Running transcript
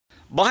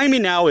Behind me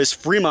now is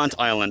Fremont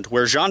Island,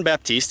 where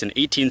Jean-Baptiste in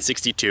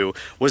 1862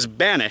 was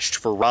banished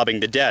for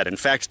robbing the dead. In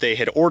fact, they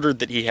had ordered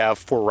that he have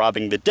 "for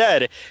robbing the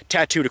dead"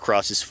 tattooed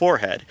across his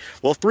forehead.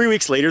 Well, 3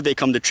 weeks later, they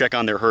come to check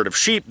on their herd of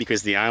sheep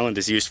because the island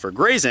is used for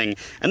grazing,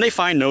 and they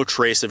find no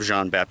trace of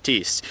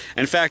Jean-Baptiste.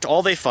 In fact,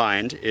 all they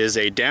find is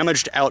a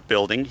damaged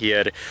outbuilding. He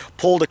had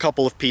pulled a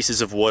couple of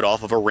pieces of wood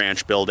off of a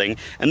ranch building,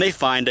 and they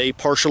find a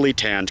partially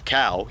tanned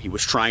cow. He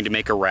was trying to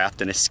make a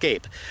raft and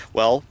escape.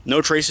 Well,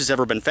 no trace has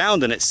ever been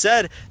found, and it's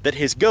said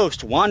that his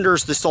ghost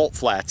wanders the salt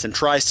flats and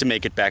tries to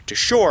make it back to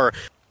shore.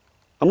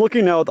 I'm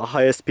looking now at the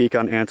highest peak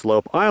on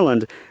Antelope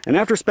Island, and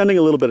after spending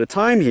a little bit of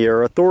time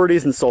here,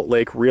 authorities in Salt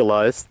Lake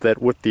realized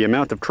that with the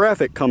amount of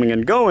traffic coming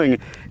and going,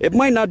 it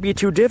might not be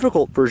too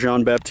difficult for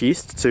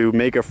Jean-Baptiste to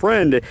make a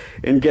friend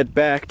and get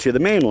back to the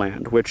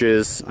mainland, which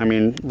is, I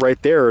mean,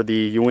 right there, the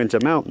Uinta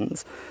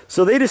Mountains.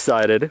 So they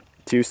decided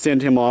to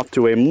send him off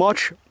to a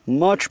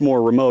much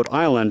more remote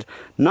island,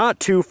 not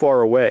too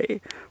far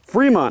away.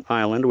 Fremont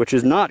Island, which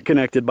is not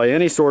connected by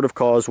any sort of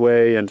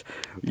causeway, and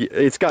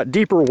it's got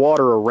deeper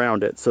water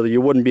around it so that you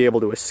wouldn't be able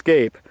to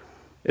escape,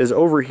 is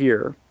over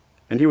here.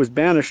 And he was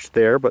banished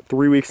there, but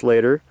 3 weeks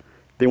later,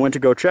 they went to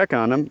go check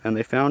on him, and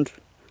they found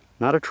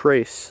not a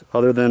trace,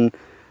 other than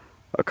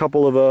a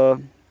couple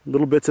of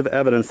little bits of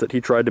evidence that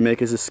he tried to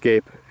make his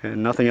escape,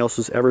 and nothing else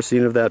was ever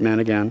seen of that man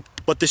again.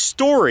 But the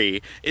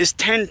story is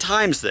 10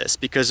 times this,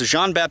 because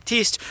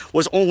Jean-Baptiste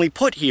was only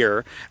put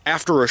here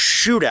after a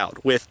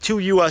shootout with 2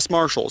 U.S.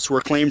 Marshals who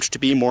were claimed to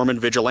be Mormon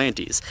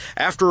vigilantes,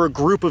 after a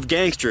group of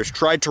gangsters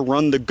tried to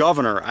run the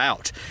governor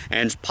out,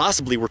 and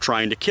possibly were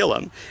trying to kill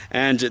him.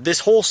 And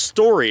this whole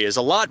story is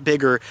a lot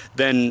bigger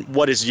than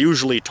what is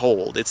usually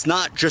told. It's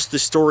not just the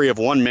story of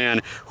one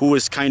man who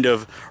was kind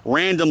of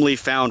randomly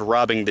found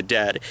robbing the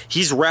dead.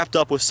 He's wrapped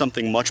up with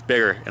something much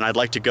bigger, and I'd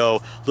like to go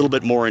a little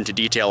bit more into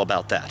detail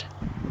about that.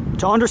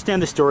 To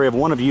understand the story of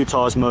one of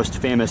Utah's most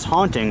famous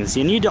hauntings,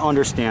 you need to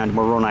understand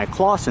Moroni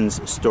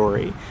Clausen's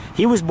story.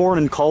 He was born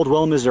in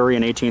Caldwell, Missouri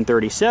in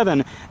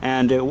 1837,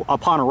 and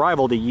upon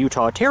arrival to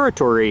Utah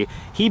Territory,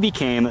 he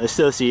became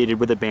associated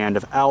with a band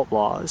of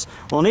outlaws.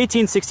 Well, in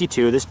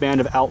 1862, this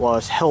band of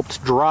outlaws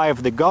helped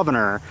drive the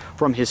governor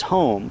from his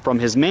home, from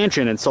his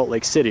mansion in Salt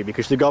Lake City,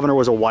 because the governor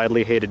was a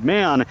widely hated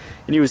man,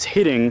 and he was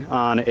hitting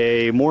on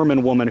a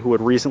Mormon woman who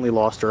had recently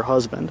lost her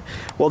husband.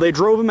 Well, they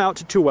drove him out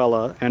to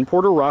Tooele, and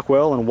Porter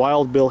Rockwell and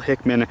Wild Bill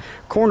Hickman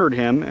cornered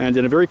him, and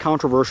in a very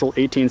controversial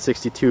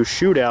 1862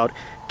 shootout,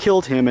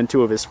 killed him and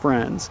 2 of his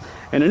friends.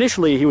 And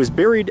initially he was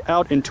buried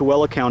out in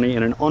Tooele County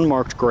in an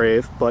unmarked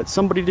grave, but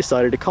somebody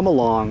decided to come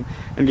along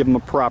and give him a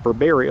proper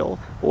burial.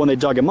 But when they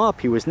dug him up,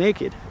 he was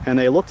naked, and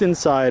they looked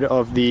inside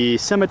of the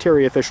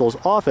cemetery official's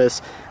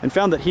office and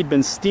found that he'd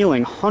been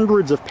stealing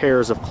hundreds of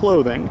pairs of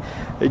clothing.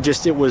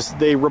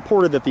 They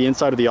reported that the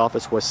inside of the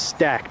office was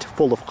stacked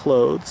full of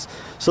clothes.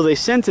 So they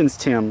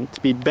sentenced him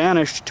to be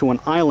banished to an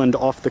island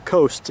off the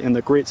coast in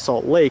the Great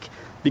Salt Lake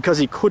because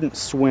he couldn't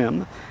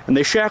swim, and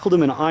they shackled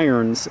him in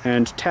irons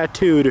and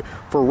tattooed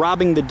 "for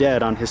robbing the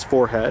dead" on his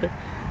forehead.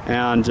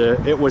 And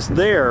it was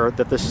there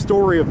that the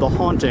story of the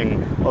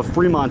haunting of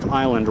Fremont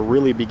Island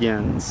really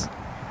begins.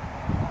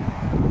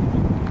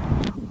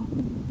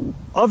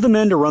 Of the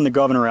men to run the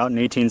governor out in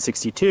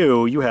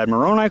 1862, you had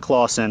Moroni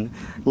Clausen,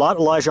 Lot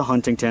Elijah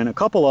Huntington, a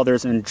couple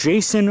others, and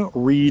Jason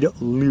Reed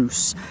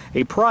Luce,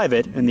 a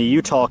private in the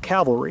Utah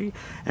Cavalry,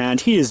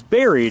 and he is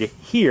buried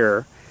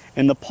here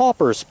in the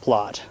Pauper's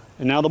Plot.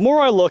 And now the more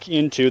I look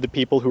into the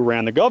people who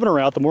ran the governor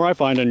out, the more I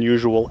find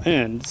unusual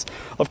ends.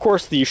 Of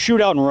course, the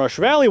shootout in Rush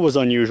Valley was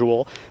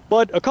unusual,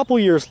 but a couple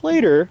years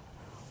later,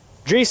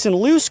 Jason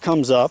Luce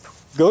comes up,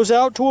 goes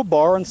out to a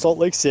bar in Salt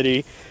Lake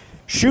City,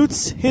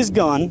 shoots his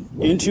gun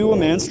into a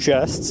man's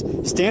chest,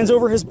 stands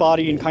over his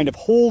body, and kind of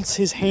holds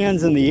his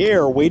hands in the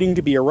air waiting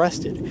to be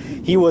arrested.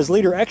 He was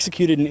later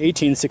executed in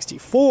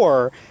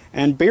 1864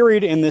 and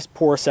buried in this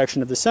poor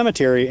section of the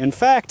cemetery. In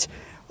fact,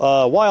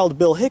 Wild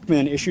Bill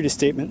Hickman issued a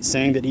statement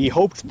saying that he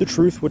hoped the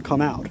truth would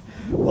come out.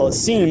 Well, it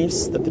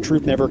seems that the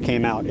truth never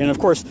came out. And of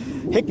course,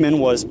 Hickman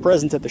was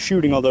present at the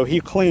shooting, although he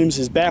claims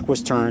his back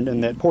was turned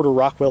and that Porter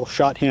Rockwell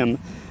shot him.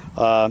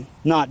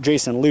 Not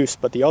Jason Luce,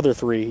 but the other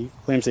 3. He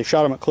claims they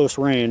shot him at close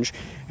range.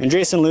 And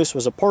Jason Luce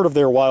was a part of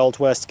their Wild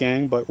West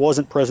gang, but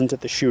wasn't present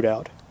at the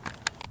shootout.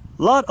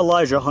 Lot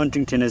Elijah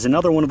Huntington is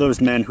another one of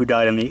those men who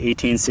died in the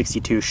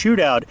 1862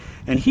 shootout,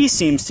 and he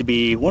seems to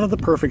be one of the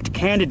perfect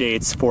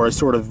candidates for a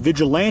sort of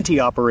vigilante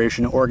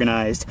operation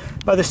organized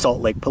by the Salt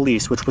Lake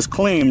Police, which was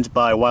claimed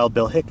by Wild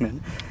Bill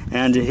Hickman.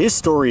 And his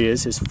story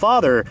is his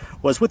father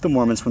was with the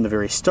Mormons from the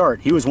very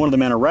start. He was one of the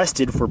men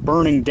arrested for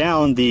burning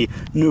down the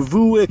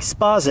Nouveau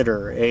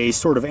Expositor, a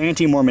sort of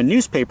anti-Mormon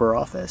newspaper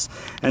office.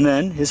 And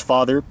then his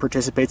father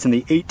participates in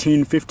the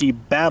 1850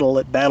 battle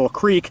at Battle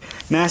Creek,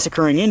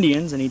 massacring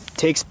Indians, and he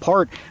takes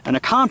part in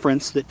a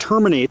conference that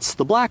terminates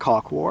the Black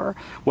Hawk War.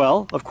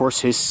 Well, of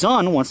course, his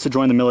son wants to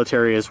join the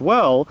military as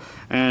well,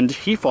 and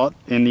he fought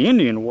in the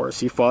Indian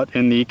Wars. He fought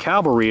in the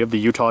cavalry of the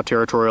Utah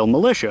Territorial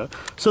Militia.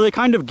 So they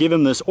kind of give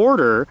him this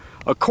order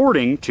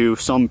according to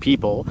some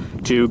people,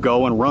 to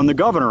go and run the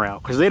governor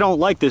out, because they don't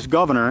like this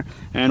governor,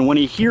 and when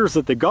he hears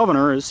that the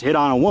governor has hit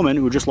on a woman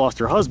who just lost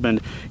her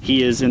husband,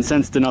 he is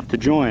incensed enough to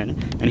join.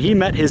 And he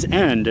met his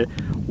end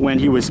when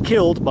he was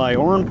killed by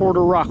Orrin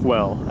Porter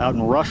Rockwell out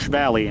in Rush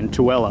Valley in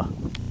Tooele.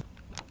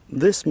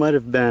 This might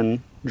have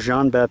been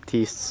Jean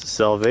Baptiste's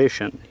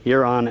salvation.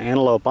 Here on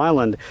Antelope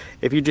Island,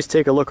 if you just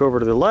take a look over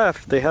to the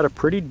left, they had a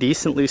pretty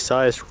decently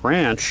sized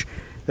ranch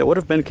that would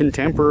have been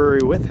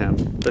contemporary with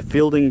him, the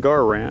Fielding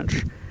Gar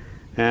Ranch.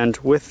 And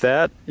with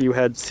that, you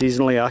had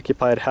seasonally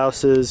occupied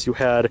houses, you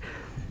had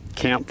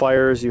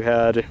campfires, you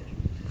had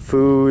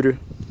food,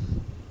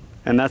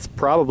 and that's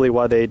probably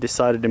why they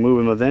decided to move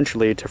him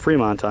eventually to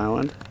Fremont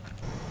Island.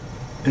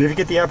 And if you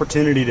get the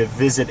opportunity to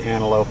visit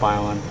Antelope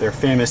Island, they're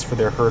famous for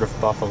their herd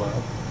of buffalo.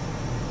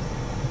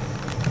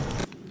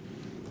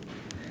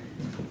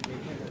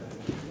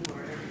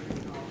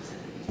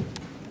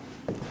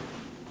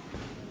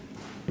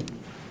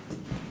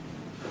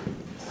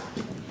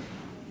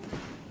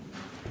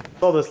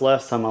 I saw this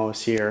last time I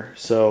was here,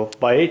 so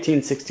by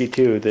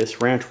 1862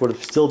 this ranch would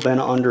have still been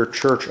under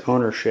church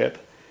ownership.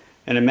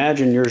 And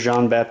imagine you're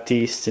Jean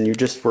Baptiste and you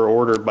just were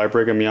ordered by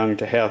Brigham Young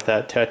to have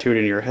that tattooed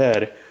in your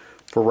head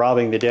for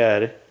robbing the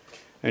dead,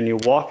 and you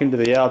walk into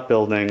the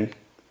outbuilding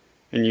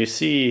and you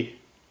see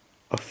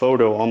a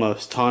photo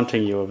almost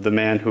taunting you of the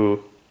man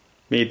who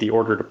made the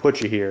order to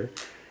put you here.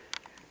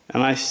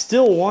 And I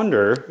still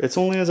wonder, it's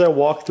only as I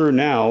walk through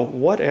now,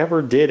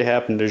 whatever did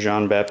happen to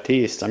Jean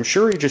Baptiste. I'm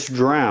sure he just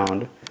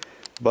drowned,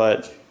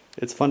 but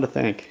it's fun to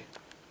think.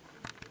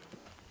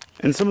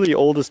 And some of the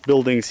oldest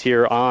buildings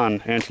here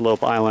on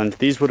Antelope Island,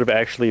 these would have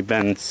actually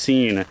been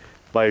seen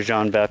by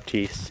Jean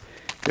Baptiste.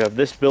 You have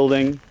this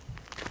building,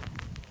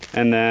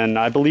 and then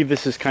I believe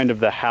this is kind of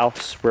the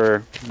house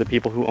where the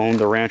people who owned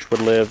the ranch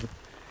would live.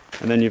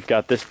 And then you've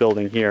got this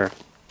building here,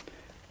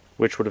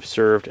 which would have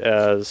served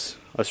as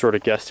a sort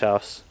of guest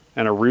house,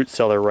 and a root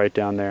cellar right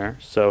down there.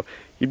 So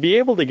you'd be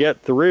able to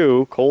get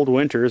through cold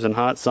winters and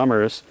hot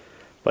summers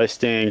by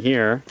staying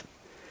here.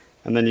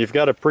 And then you've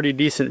got a pretty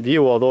decent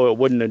view, although it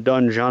wouldn't have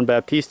done Jean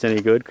Baptiste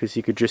any good, because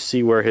you could just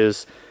see where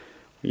his,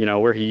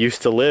 where he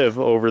used to live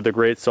over the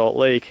Great Salt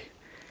Lake.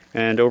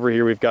 And over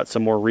here we've got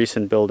some more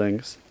recent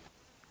buildings.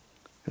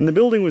 And the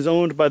building was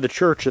owned by the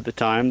church at the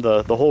time,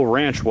 the whole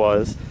ranch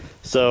was.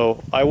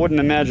 So I wouldn't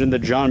imagine that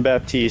Jean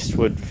Baptiste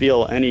would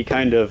feel any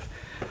kind of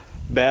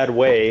bad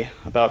way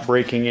about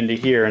breaking into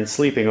here and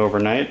sleeping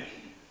overnight.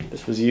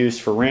 This was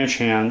used for ranch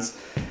hands.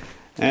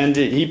 And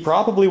he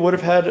probably would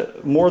have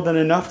had more than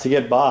enough to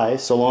get by,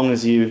 so long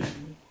as you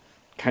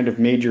kind of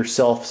made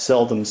yourself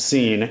seldom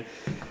seen.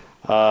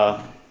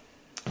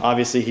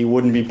 Obviously, he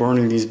wouldn't be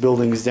burning these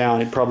buildings down.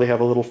 He'd probably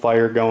have a little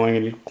fire going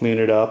and he'd clean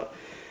it up.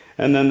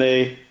 And then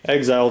they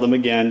exiled him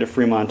again to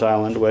Fremont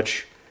Island,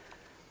 which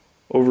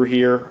over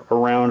here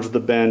around the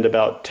bend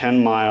about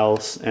 10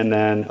 miles, and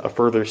then a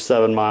further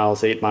 7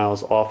 miles, 8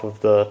 miles off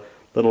of the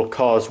little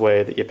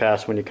causeway that you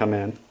pass when you come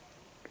in.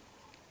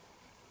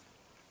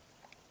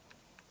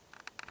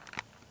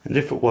 And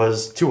if it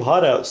was too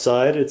hot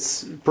outside,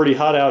 it's pretty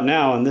hot out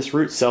now, and this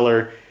root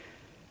cellar,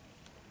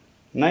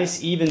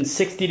 nice even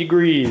 60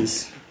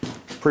 degrees.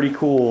 Pretty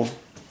cool.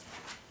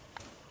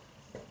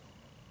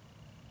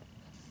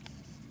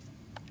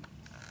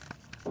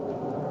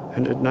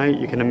 And at night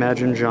you can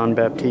imagine Jean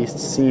Baptiste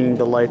seeing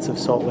the lights of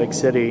Salt Lake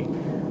City,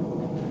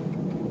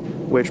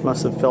 which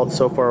must have felt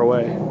so far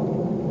away.